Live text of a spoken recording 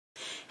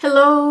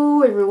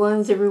Hello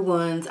everyone's.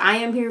 I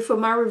am here for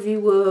my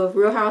review of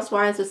Real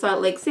Housewives of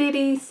Salt Lake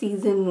City,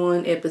 Season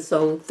 1,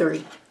 Episode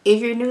 3.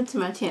 If you're new to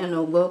my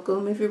channel,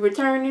 welcome. If you're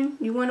returning,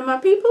 you're one of my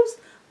peoples,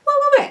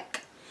 welcome back.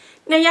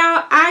 Now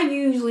y'all, I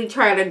usually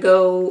try to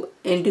go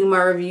and do my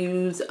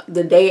reviews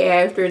the day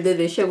after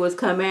the show has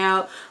come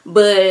out.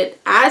 But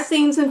I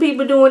seen some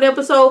people doing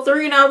Episode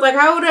 3 and I was like,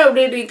 hold up,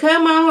 did it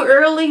come on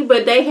early?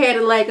 But they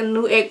had like a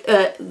new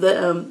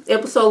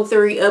Episode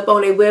 3 up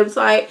on their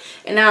website.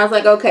 And I was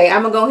like, okay,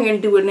 I'm going to go ahead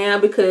and do it now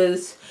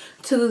because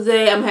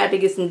Tuesday I'm going to have to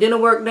get some dinner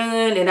work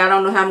done. And I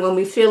don't know how I'm going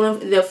to be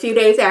feeling a few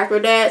days after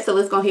that. So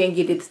let's go ahead and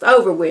get it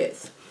over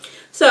with.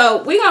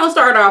 So we're going to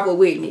start off with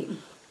Whitney.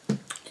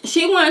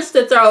 She wants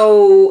to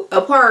throw a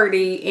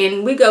party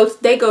and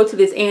they go to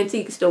this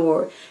antique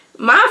store.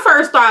 My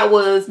first thought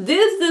was,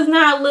 this does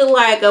not look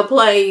like a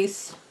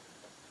place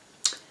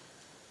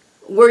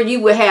where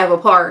you would have a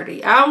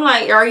party. I'm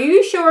like, are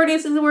you sure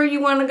this is where you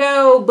want to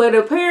go? But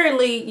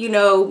apparently, you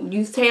know,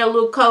 you stay a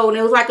little cold and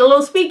it was like a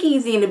little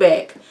speakeasy in the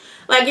back.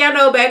 Like, y'all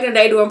know, back in the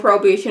day during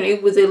Prohibition,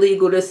 it was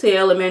illegal to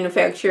sell and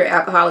manufacture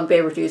alcoholic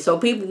beverages. So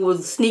people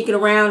was sneaking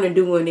around and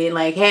doing it,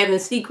 like having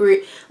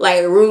secret,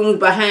 like, rooms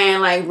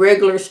behind, like,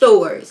 regular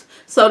stores.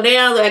 So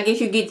now, I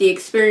guess you get the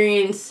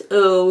experience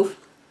of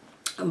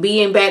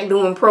being back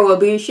doing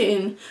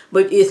Prohibition,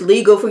 but it's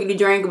legal for you to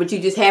drink, but you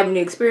just having the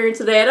experience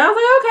of that. I was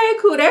like,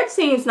 okay, cool, that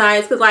seems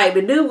nice. Because, like,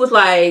 the dude was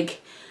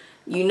like,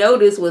 you know,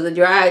 this was a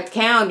dry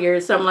county or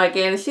something like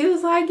that. And she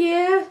was like,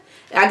 yeah.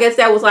 I guess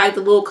that was like the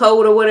little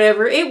code or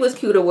whatever. It was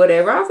cute or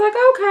whatever. I was like,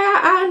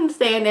 okay, I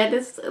understand that.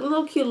 This a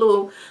little cute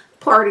little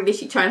party that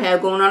she's trying to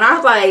have going on. I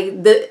was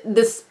like,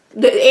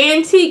 the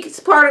antiques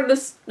part of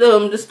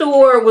the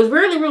store was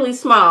really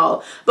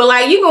small. But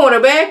like, you go in the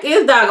back,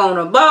 it's doggone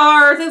the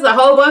bars. There's a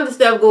whole bunch of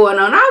stuff going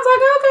on. I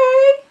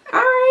was like, okay,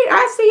 all right,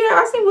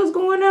 I see what's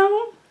going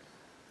on.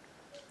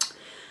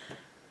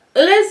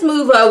 Let's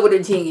move over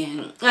to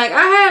Jen. Like,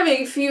 I have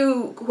a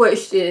few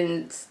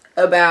questions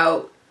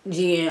about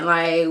Jen.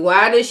 Like,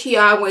 why does she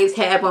always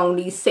have on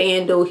these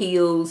sandal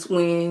heels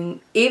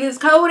when it is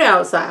cold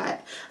outside?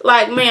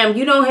 Like, ma'am,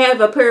 you don't have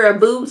a pair of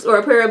boots or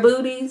a pair of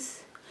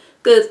booties?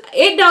 Because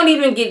it don't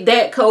even get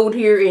that cold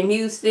here in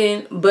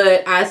Houston,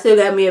 but I still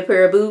got me a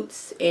pair of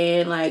boots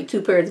and like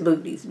 2 pairs of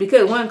booties.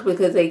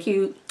 Because they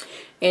cute,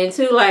 and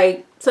 2,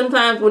 like,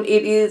 sometimes when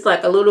it is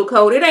like a little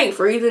cold, it ain't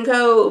freezing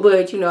cold,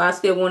 but you know, I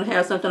still want to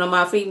have something on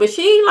my feet. But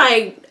she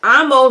like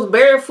almost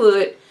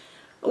barefoot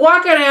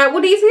walking out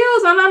with these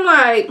heels, and I'm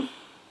like,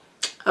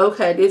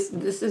 okay, this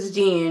is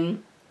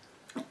Jen.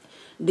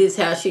 This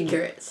is how she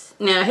dressed.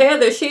 Now,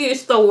 Heather, she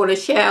is throwing a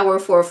shower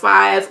for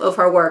 5 of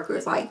her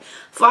workers. Like,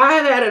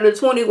 5 out of the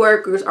 20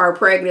 workers are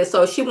pregnant,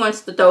 so she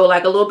wants to throw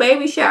like a little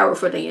baby shower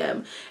for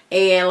them.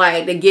 And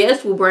like, the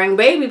guests will bring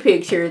baby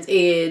pictures,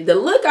 and the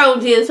look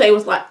on Jen's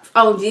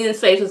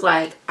face was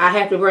like, I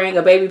have to bring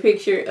a baby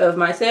picture of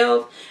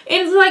myself.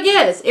 And it's like,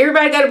 yes,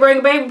 everybody got to bring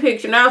a baby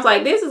picture. And I was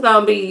like, this is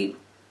gonna be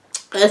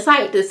a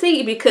sight to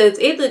see, because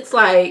it looks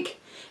like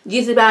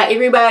just about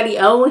everybody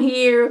on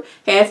here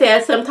has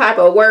had some type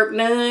of work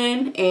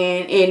done, and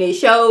it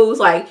shows.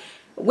 Like,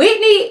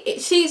 Whitney,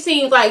 she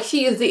seems like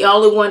she is the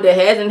only one that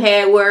hasn't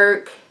had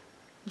work.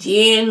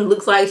 Jen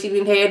looks like she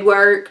didn't had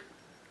work.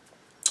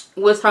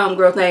 What's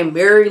homegirl's name?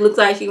 Mary looks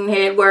like she didn't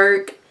had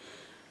work.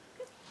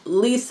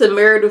 Lisa,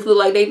 Meredith look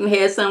like they didn't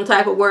have some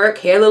type of work.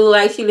 Heather look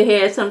like she didn't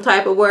had some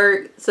type of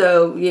work.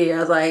 So yeah, I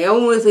was like, I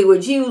want to see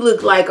what you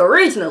look like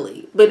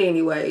originally. But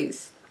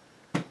anyways,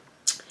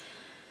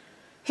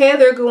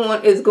 Heather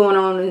is going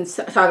on and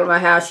talking about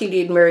how she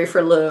didn't marry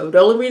for love. The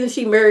only reason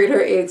she married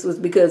her ex was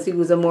because he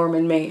was a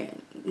Mormon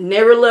man.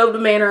 Never loved the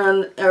man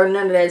or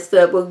none of that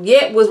stuff, but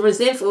yet was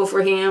resentful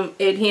for him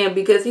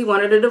because he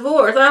wanted a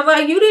divorce. I was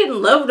like, you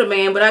didn't love the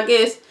man, but I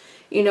guess,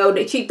 you know,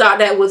 that she thought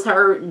that was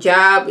her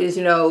job, is,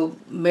 you know,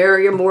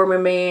 marry a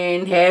Mormon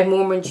man, have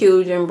Mormon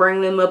children,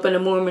 bring them up in the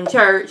Mormon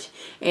church,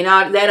 and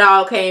that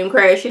all came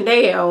crashing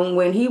down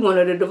when he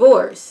wanted a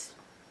divorce.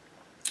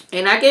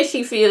 And I guess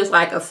she feels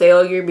like a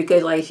failure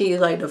because, like, she is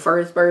like the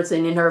first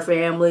person in her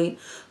family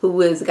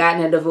who has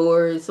gotten a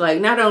divorce. Like,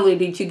 not only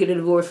did you get a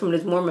divorce from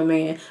this Mormon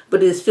man,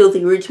 but this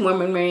filthy rich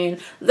Mormon man.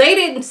 They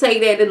didn't say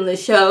that in the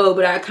show,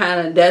 but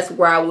that's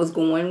where I was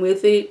going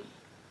with it.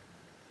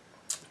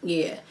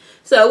 Yeah.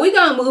 So we're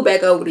going to move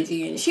back over to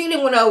Jen. She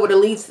then went over to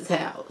Lisa's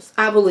house.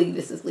 I believe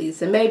this is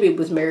Lisa. Maybe it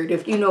was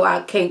Meredith. You know,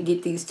 I can't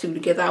get these two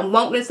together. I'm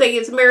wanting to say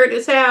it's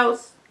Meredith's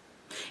house.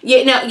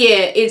 Yeah, no,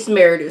 yeah, it's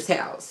Meredith's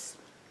house.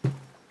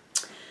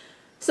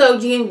 So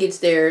Jen gets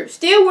there,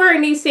 still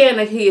wearing these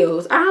sandal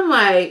heels. I'm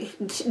like,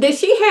 does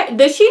she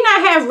not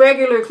have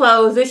regular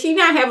clothes? Does she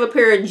not have a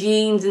pair of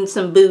jeans and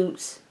some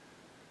boots?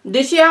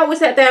 Does she always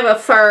have to have a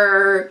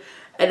fur,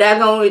 a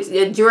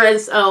doggone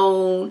dress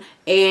on,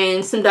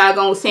 and some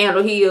doggone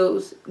sandal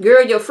heels?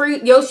 Girl, your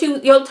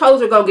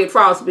toes are gonna get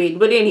frostbitten.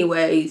 But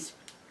anyways,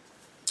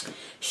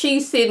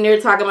 she's sitting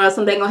there talking about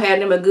something. They're gonna have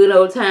them a good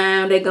old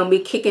time. They're gonna be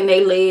kicking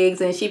their legs,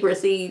 and she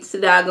proceeds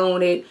to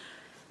doggone it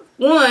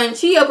One,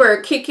 she up her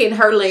kicking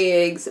her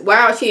legs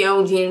while she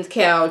on Jen's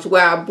couch,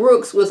 while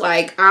Brooks was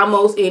like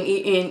almost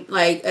in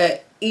like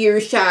a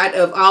earshot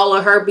of all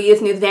of her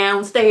business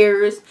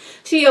downstairs.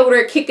 She over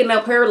there kicking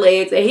up her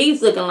legs, and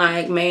he's looking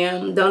like,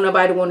 ma'am, don't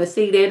nobody want to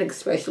see that,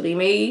 especially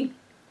me.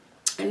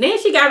 And then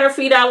she got her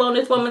feet out on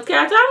this woman's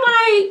couch.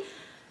 I'm like,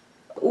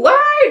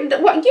 why?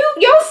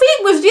 Your feet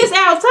was just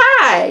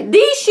outside.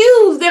 These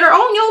shoes that are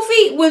on your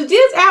feet was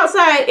just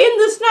outside in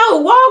the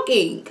snow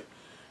walking.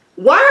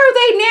 Why are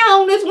they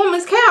now on this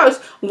woman's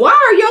couch? Why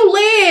are your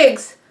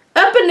legs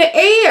up in the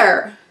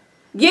air?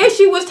 Yes,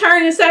 she was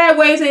turning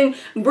sideways and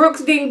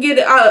Brooks didn't get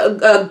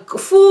a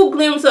full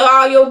glimpse of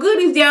all your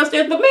goodies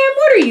downstairs. But, man,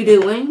 what are you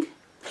doing?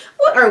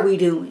 What are we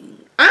doing?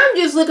 I'm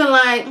just looking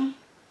like,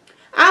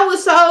 I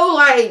was so,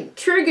 like,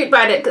 triggered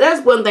by that. 'Cause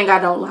that's one thing I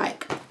don't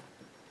like.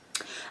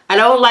 I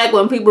don't like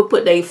when people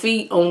put their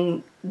feet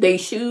on their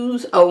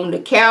shoes on the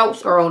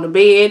couch or on the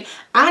bed.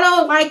 I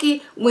don't like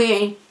it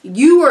when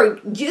you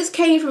just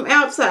came from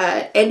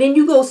outside and then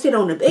you go sit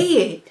on the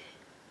bed.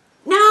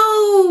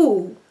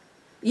 No.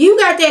 You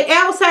got that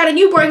outside and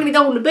you bringing it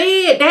on the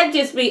bed. That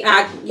just be,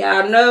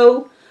 y'all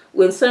know,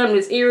 when something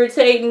is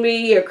irritating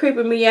me or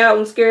creeping me out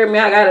and scaring me,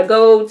 I gotta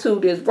go to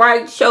this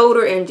right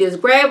shoulder and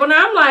just grab it.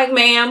 I'm like,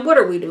 ma'am, what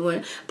are we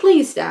doing?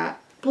 Please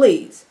stop.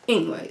 Please.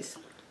 Anyways,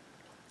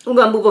 we're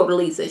gonna move over to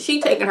Lisa. She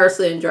taking her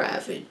son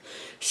driving.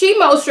 She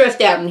most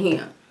stressed out than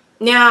him.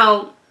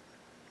 Now,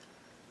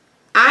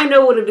 I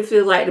know what it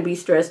feels like to be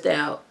stressed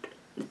out.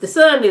 If the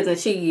son isn't,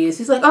 she is.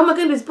 He's like, oh my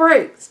goodness,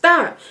 brake,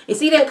 stop. You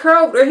see that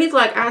curve over there? He's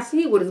like, I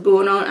see what is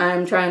going on.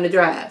 I'm trying to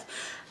drive.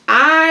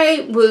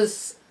 I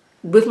was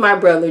with my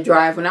brother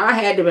driving. I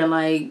had to have been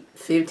like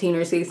 15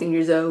 or 16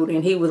 years old,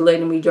 and he was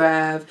letting me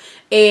drive.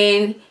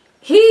 And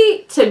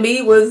he, to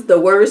me, was the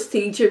worst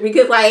teacher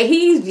because, like,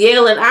 he's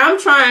yelling. I'm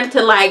trying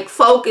to, like,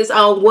 focus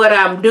on what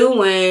I'm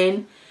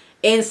doing.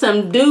 And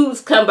some dudes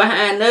come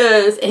behind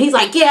us. And he's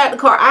like, get out of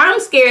the car.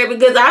 I'm scared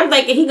because I'm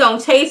thinking he going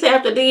to chase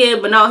after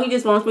them. But no, he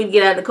just wants me to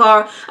get out of the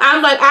car.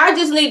 I'm like, I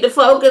just need to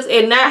focus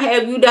and not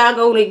have you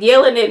doggone it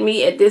yelling at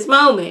me at this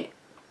moment.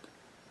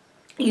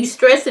 You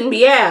stressing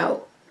me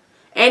out.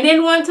 And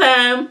then one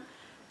time,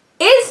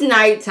 it's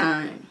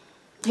nighttime.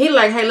 He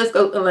like, hey, let's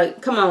go. I'm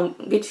like, come on,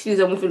 get your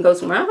shoes on. We're finna go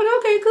somewhere. I'm like,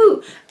 okay,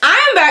 cool.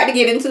 I'm about to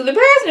get into the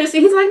passenger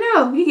seat. He's like,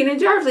 no, you get in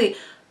the driver's seat.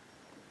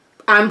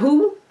 I'm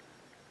who?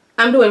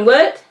 I'm doing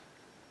what?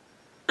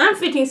 I'm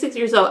 15, 16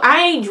 years old.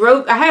 I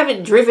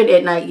haven't driven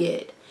at night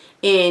yet.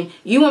 And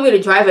you want me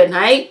to drive at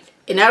night?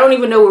 And I don't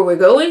even know where we're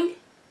going?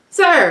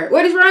 Sir,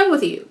 what is wrong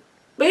with you?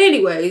 But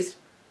anyways,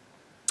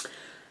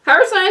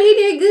 her son, he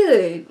did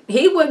good.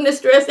 He wasn't as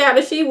stressed out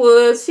as she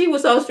was. She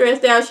was so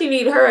stressed out, she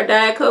needed her a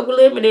Diet Coke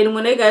Limited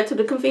when they got to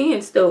the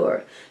convenience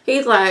store.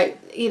 He's like,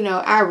 you know,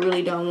 I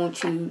really don't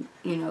want you,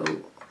 you know,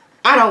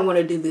 I don't want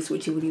to do this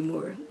with you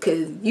anymore.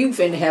 Because you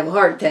finna have a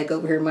heart attack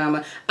over here,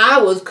 mama.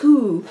 I was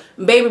cool.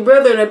 Baby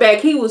brother in the back,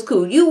 he was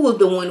cool. You was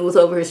the one who was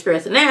over here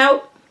stressing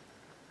out.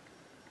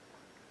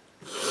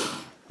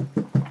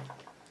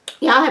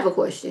 Y'all have a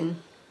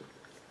question.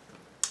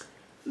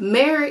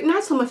 Mary,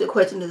 not so much a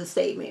question as a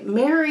statement.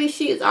 Mary,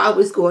 she is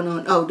always going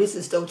on, oh, this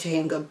is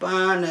Dolce &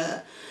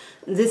 Gabbana.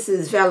 This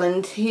is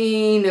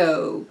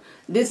Valentino.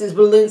 This is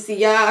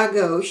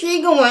Balenciaga.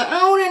 She going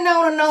on and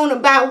on and on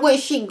about what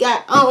she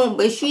got on,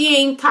 but she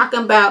ain't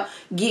talking about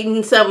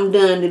getting something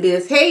done to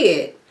this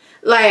head.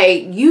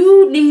 Like,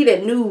 you need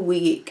a new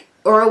wig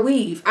or a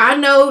weave. I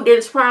know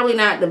there's probably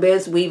not the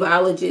best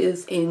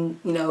weaveologists in,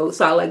 you know,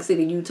 Salt Lake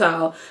City,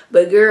 Utah,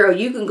 but girl,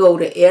 you can go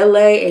to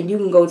LA and you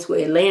can go to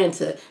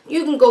Atlanta.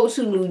 You can go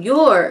to New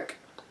York.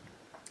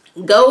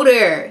 Go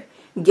there.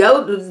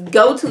 Go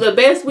to the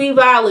best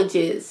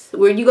weaveologist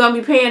where you're going to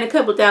be paying a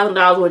couple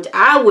 $1,000, which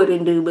I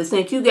wouldn't do. But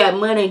since you got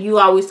money and you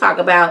always talk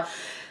about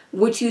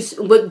what you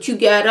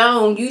got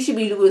on, you should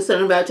be doing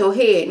something about your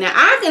head. Now,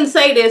 I can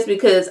say this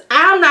because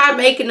I'm not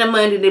making the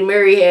money that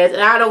Mary has,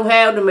 and I don't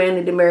have the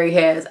money that Mary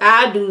has.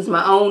 I do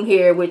my own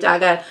hair, which I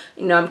got,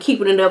 you know, I'm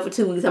keeping it up for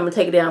 2 weeks. I'm going to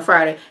take it down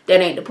Friday.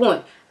 That ain't the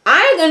point.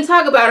 I ain't going to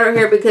talk about her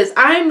hair because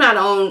I'm not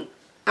on,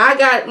 I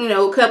got, you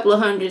know, a couple of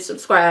hundred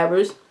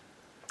subscribers.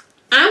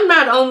 I'm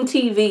not on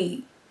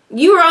TV.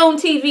 You're on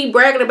TV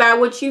bragging about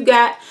what you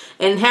got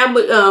and how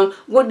much,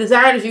 what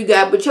designers you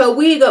got, but your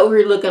wig over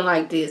here looking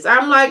like this.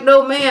 I'm like,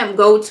 no ma'am,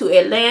 go to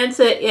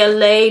Atlanta,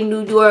 LA,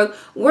 New York,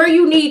 where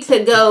you need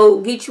to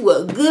go get you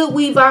a good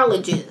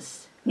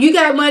weaveologist. You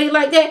got money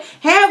like that?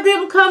 Have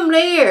them come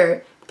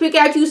there. Pick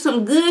out you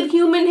some good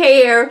human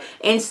hair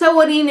and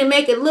sew it in and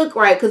make it look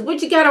right. Because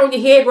what you got on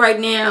your head right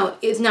now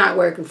is not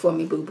working for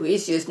me, boo-boo.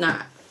 It's just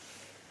not.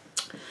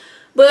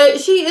 But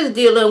she is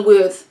dealing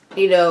with,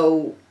 you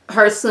know,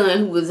 her son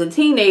who was a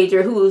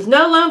teenager who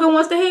no longer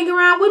wants to hang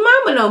around with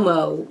mama no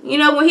more. You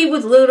know, when he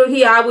was little,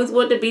 he always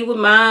wanted to be with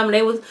mom. And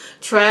they was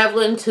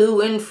traveling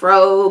to and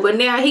fro. But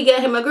now he got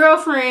him a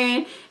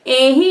girlfriend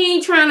and he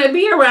ain't trying to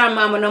be around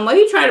mama no more.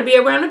 He trying to be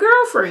around a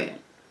girlfriend.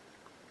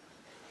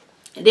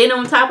 And then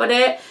on top of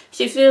that,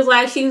 she feels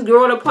like she's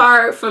growing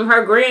apart from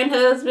her grand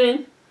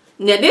husband.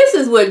 Now this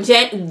is what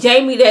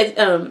Jamie,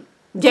 that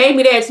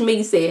Jamie That's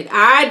Me said,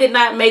 I did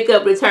not make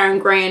up the term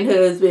grand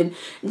husband.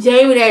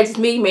 Jamie That's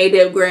Me made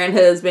up grand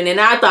husband, and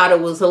I thought it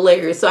was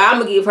hilarious. So I'm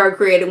going to give her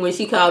credit when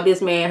she called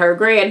this man her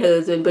grand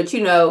husband. But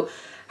you know,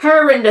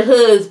 her and the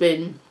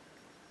husband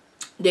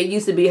that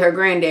used to be her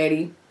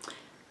granddaddy,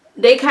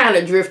 they kind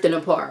of drifting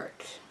apart.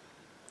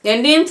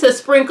 And then to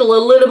sprinkle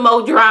a little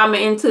more drama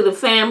into the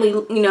family,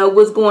 you know,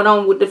 what's going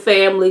on with the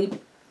family,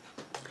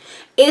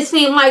 it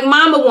seemed like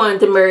Mama wanted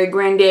to marry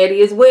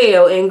Granddaddy as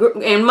well.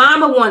 And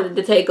Mama wanted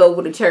to take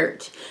over the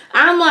church.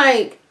 I'm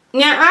like,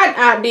 now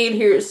I did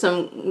hear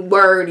some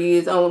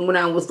words on when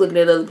I was looking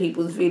at other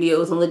people's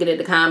videos and looking at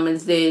the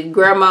comments that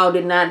Grandma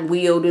did not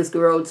will this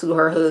girl to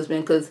her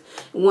husband. Because,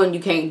 one,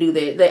 you can't do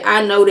that.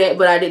 I know that,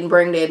 but I didn't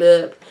bring that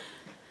up.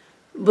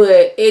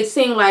 But it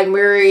seemed like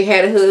Mary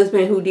had a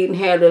husband who didn't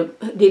have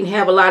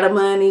a lot of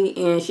money,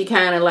 and she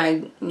kind of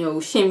like, you know,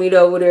 shimmied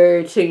over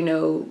there to, you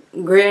know,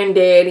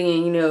 Granddaddy,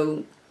 and you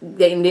know,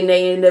 and then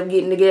they ended up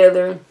getting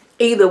together.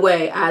 Either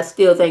way, I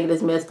still think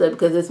it's messed up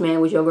because this man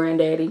was your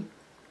granddaddy.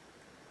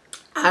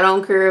 I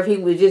don't care if he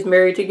was just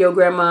married to your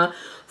grandma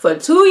for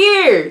 2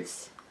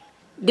 years.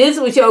 This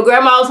was your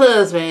grandma's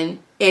husband.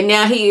 And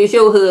now he is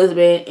your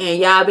husband, and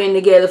y'all been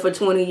together for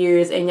 20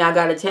 years, and y'all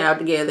got a child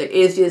together.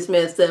 It's just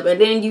messed up. And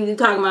then you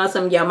talking about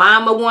some, your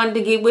mama wanted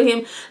to get with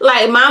him.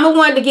 Like, Mama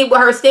wanted to get with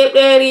her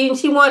stepdaddy, and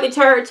she wanted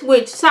church.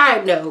 Which,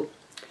 side note,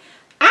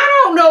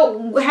 I don't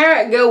know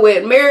how it go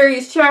with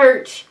Mary's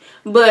church,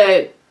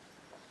 but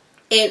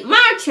at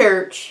my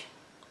church,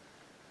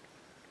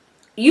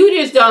 you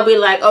just don't be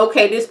like,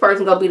 okay, this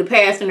person gonna be the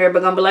pastor, and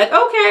everybody gonna be like,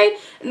 okay.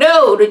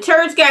 No, the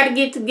church got to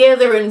get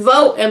together and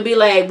vote and be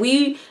like,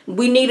 we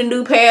need a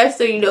new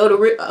pastor. You know,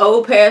 the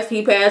old pastor,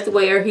 he passed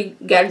away or he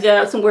got a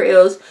job somewhere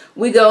else.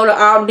 We gonna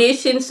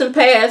audition some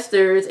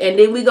pastors, and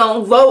then we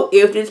gonna vote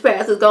if this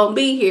pastor's gonna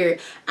be here.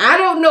 I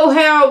don't know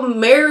how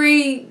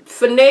Mary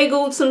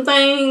finagled some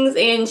things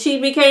and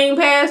she became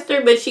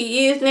pastor, but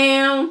she is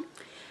now.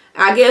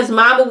 I guess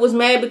Mama was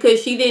mad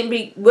because she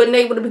wasn't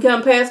able to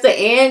become pastor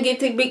and get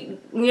to be,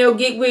 you know,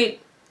 get with,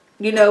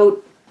 you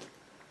know,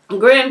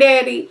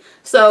 Granddaddy.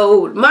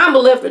 So Mama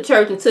left the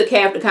church and took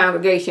half the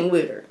congregation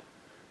with her.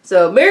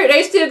 So Mary,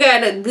 they still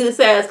got a good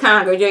sized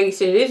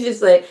congregation. It's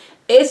just like,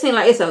 it seems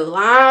like it's a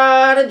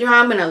lot of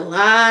drama and a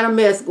lot of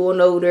mess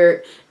going over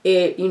there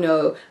at, you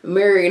know,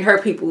 Mary and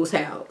her people's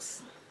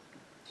house.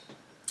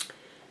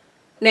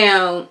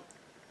 Now,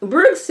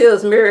 Brooks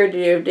tells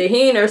Meredith that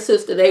he and her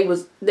sister, they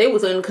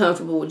was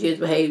uncomfortable with his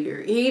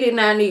behavior. He did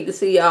not need to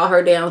see all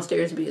her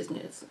downstairs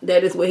business.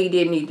 That is what he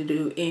didn't need to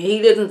do. And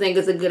he doesn't think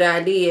it's a good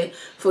idea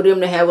for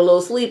them to have a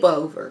little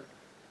sleepover.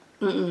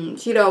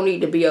 She don't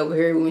need to be over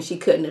here when she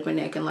cutting up and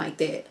acting like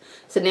that.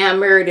 So now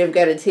Meredith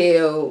got to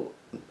tell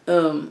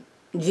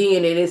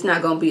Jen that it's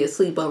not going to be a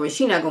sleepover.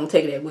 She not going to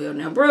take that well.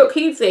 Now, Brooke,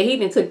 he said he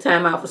didn't took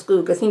time out for school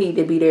because he needed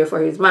to be there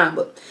for his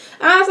mama.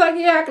 I was like,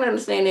 yeah, I can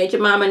understand that.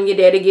 Your mama and your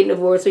daddy getting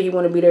divorced, so you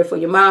want to be there for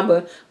your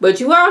mama. But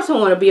you also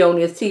want to be on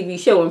this TV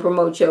show and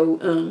promote your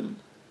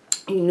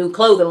new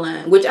clothing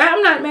line, which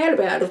I'm not mad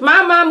about. If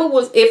my mama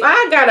if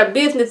I got a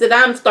business that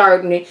I'm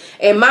starting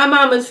and my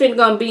mama's is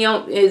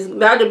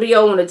about to be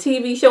on a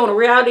TV show, on a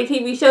reality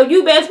TV show,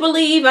 you best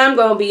believe I'm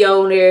gonna be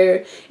on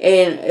there,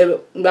 and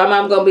my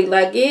mom gonna be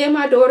like, yeah,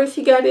 my daughter,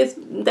 she got this,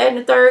 that, and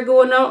the third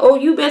going on. Oh,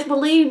 you best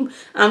believe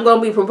I'm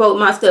gonna be promoting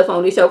my stuff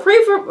on this show.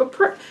 Free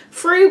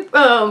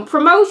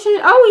promotion.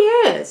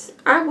 Oh yes,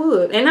 I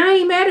would, and I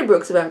ain't mad at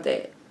Brooks about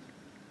that.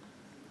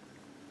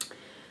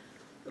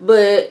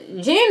 But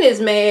Jen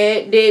is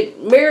mad that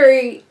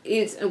Mary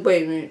is,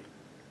 wait a minute.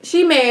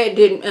 She mad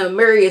that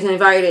Mary is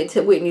invited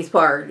to Whitney's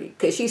party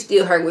because she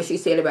still heard what she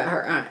said about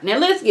her aunt. Now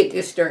let's get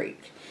this straight.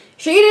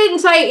 She didn't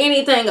say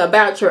anything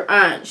about your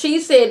aunt. She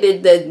said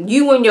that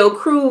you and your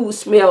crew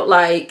smelled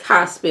like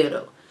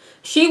hospital.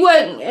 She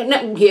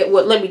wasn't, yeah,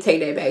 well, let me take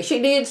that back.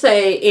 She did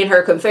say in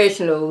her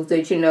confessionals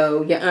that, you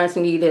know, your aunt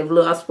needed to have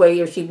lost weight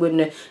or she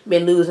wouldn't have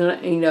been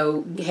losing, you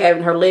know,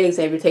 having her legs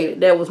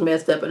amputated. That was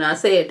messed up, and I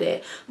said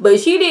that. But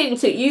she didn't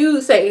to you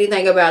say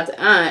anything about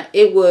the aunt.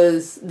 It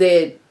was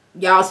that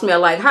y'all smell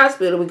like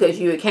hospital because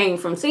you came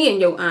from seeing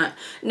your aunt.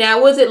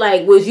 Now, was it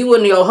like, was you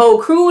and your whole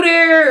crew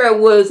there, or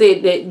was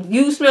it that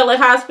you smell like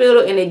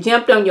hospital and it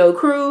jumped on your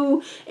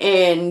crew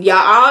and y'all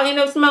all end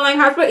up smelling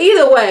like hospital?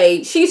 Either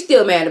way, she's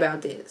still mad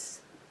about this.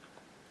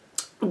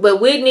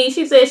 But Whitney,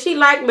 she said she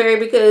liked Mary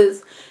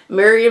because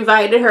Mary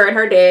invited her and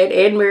her dad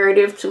and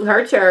Meredith to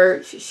her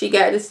church. She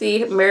got to see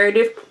she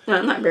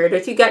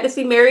got to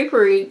see Mary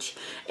preach,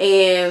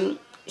 and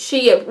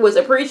she was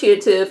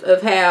appreciative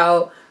of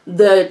how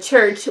the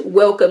church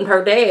welcomed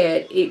her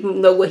dad,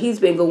 even though what he's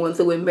been going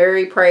through, when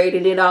Mary prayed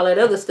and did all that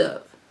other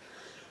stuff.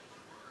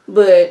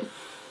 But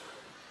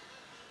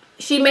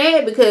she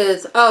mad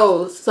because,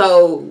 oh,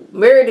 so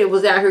Meredith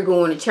was out here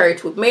going to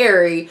church with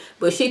Mary,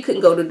 but she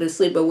couldn't go to the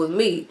sleepover with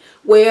me.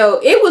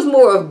 Well, it was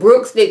more of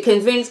Brooks that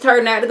convinced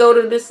her not to go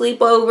to the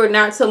sleepover,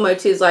 not so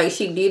much as like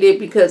she did it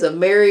because of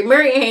Mary.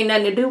 Mary ain't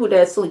nothing to do with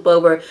that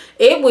sleepover.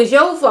 It was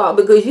your fault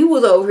because you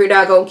was over here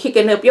doggone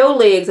kicking up your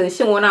legs and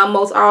showing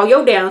almost all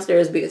your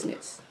downstairs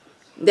business.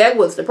 That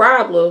was the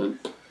problem.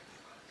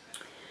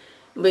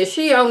 But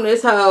she on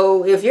this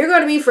whole, if you're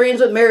going to be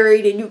friends with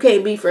Mary, then you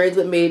can't be friends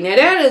with me. Now,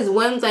 that is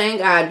one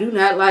thing I do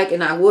not like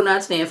and I will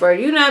not stand for.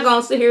 You're not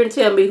going to sit here and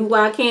tell me who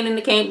I can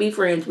and can't be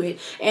friends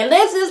with.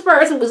 Unless this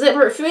person was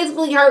ever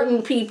physically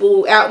hurting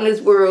people out in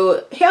this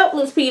world,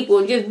 helpless people,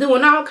 and just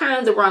doing all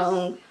kinds of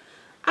wrong,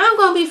 I'm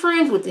going to be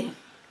friends with them.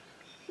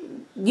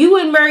 You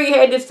and Mary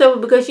had this stuff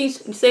because she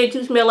said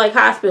you smell like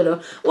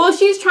hospital. Well,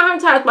 she's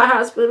traumatized by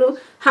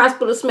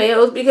hospital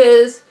smells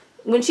because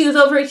when she was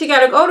over here, she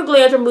got her older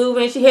glands removed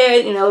and she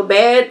had, you know,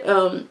 bad,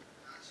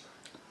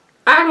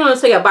 I don't want to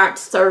say a botched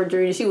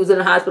surgery. She was in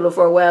the hospital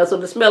for a while, so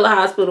the smell of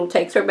hospital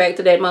takes her back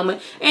to that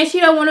moment, and she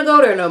don't want to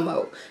go there no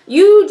more.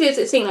 You just,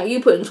 it seemed like you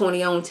putting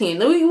 20 on 10.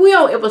 We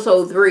on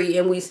episode 3,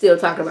 and we still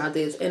talking about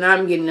this, and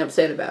I'm getting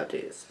upset about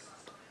this.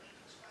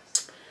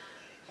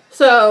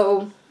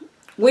 So,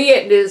 we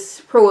at this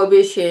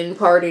prohibition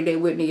party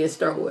that Whitney is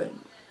throwing.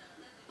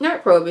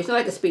 Not prohibition,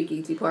 like a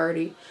speakeasy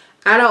party.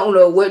 I don't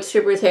know what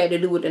strippers had to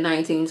do with the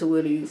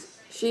 1920s.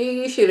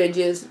 She should have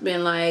just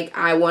been like,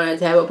 I wanted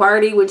to have a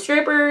party with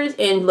strippers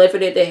and left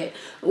it at that.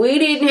 We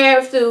didn't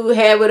have to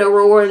have it a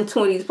roaring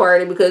 20s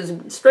party because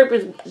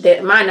strippers,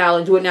 that my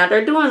knowledge, were out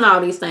there doing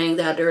all these things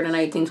out there in the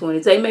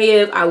 1920s. They may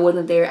have, I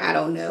wasn't there, I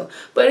don't know.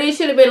 But it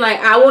should have been like,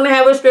 I want to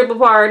have a stripper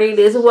party.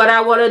 This is what I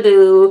want to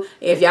do.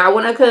 If y'all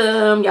want to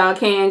come, y'all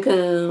can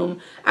come.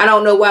 I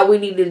don't know why we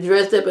need to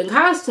dress up in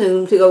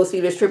costume to go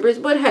see the strippers,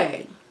 but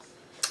hey.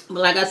 But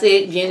like I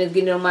said, Jen is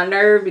getting on my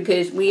nerve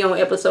because we on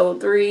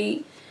episode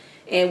 3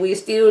 and we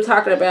still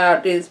talking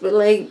about this. But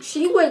like,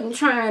 she wasn't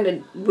trying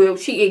to, well,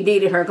 she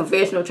did in her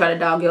confessional try to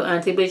dog your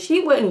auntie, but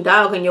she wasn't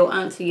dogging your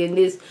auntie in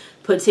this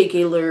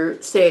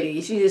particular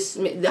setting. She just,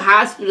 the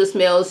hospital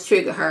smells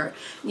trigger her.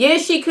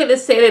 Yes, she could have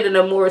said it in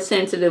a more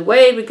sensitive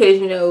way because,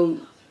 you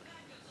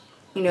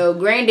know,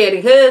 granddaddy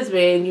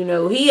husband, you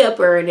know, he up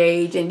her in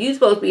age and you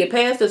supposed to be a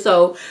pastor.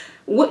 So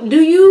what do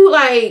you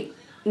like?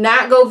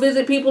 Not go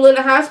visit people in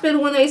the hospital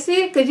when they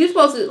sick? Because you're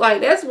supposed to, like,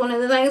 that's one of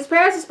the things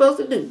pastors supposed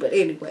to do. But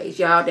anyways,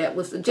 y'all, that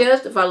was the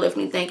gist. If I left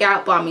anything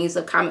out, by all means,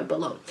 a comment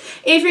below.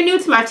 If you're new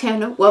to my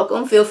channel,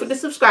 welcome. Feel free to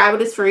subscribe.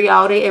 It is free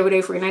all day, every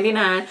day, free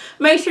 99.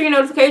 Make sure your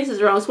notifications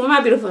are on. So when my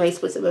beautiful face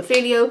puts up a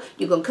video,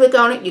 you can click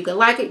on it, you can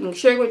like it, you can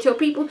share it with your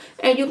people,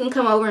 and you can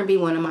come over and be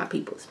one of my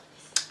peoples.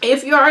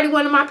 If you're already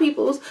one of my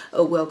peoples,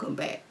 welcome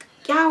back.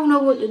 Y'all know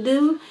what to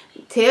do.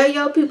 Tell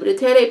your people to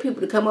tell their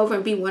people to come over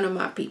and be one of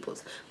my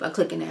peoples by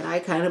clicking that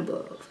icon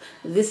above.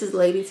 This is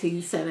Lady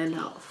T signing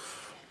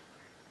off.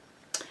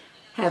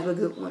 Have a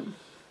good one.